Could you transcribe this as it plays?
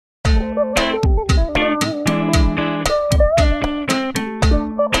From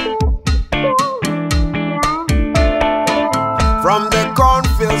the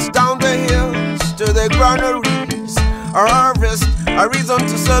cornfields down the hills to the granaries, a harvest, a reason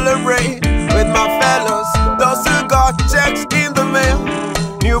to celebrate with my fellows, those who got checks in the mail,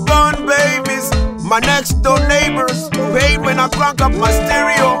 newborn babies, my next door neighbors who hate when I crank up my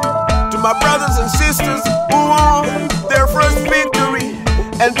stereo, to my brothers and sisters who won their first victory,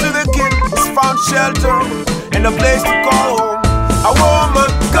 and to the kid who's found shelter and a place to call home. A woman,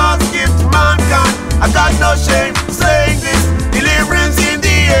 God's gift to mankind. I got no shame saying this. Deliverance in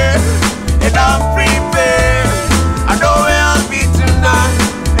the air, and I'm prepared. I know where I'll be tonight,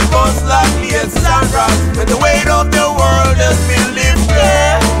 and most likely at sunrise, when the weight of the world has been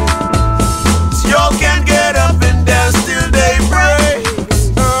lifted. So y'all can get up and dance till daybreak.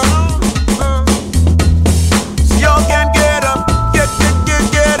 So y'all can get up,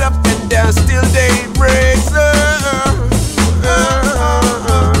 get up and dance till daybreak.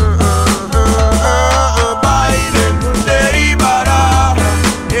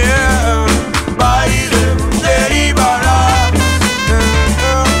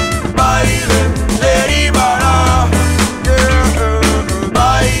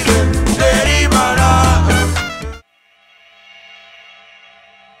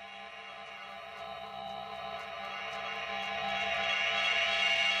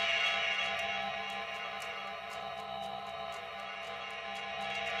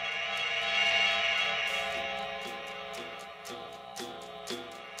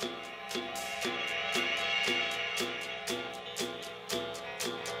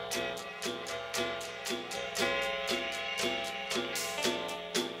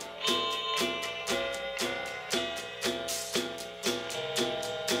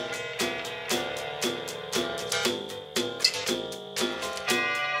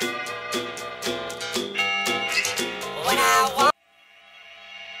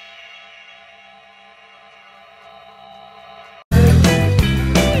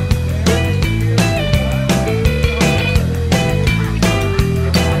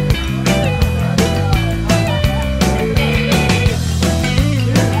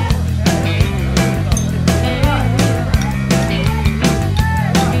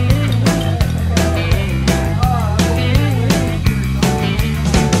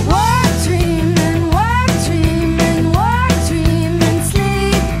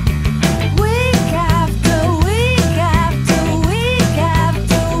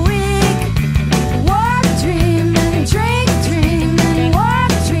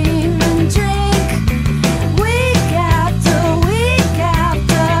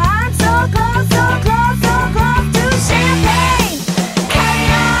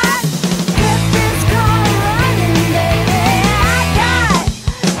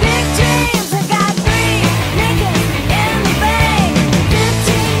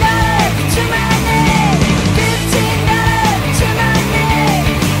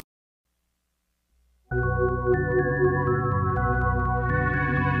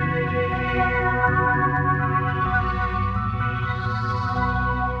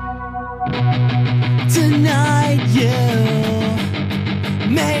 Tonight you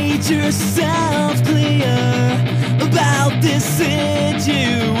made yourself clear about this situation.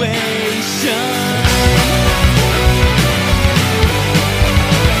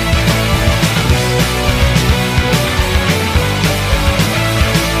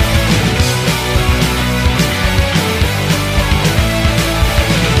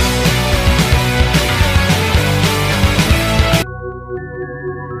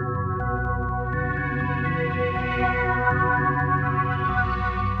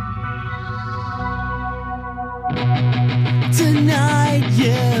 Tonight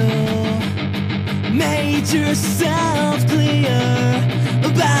you made yourself clear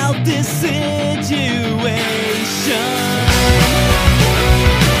about this situation.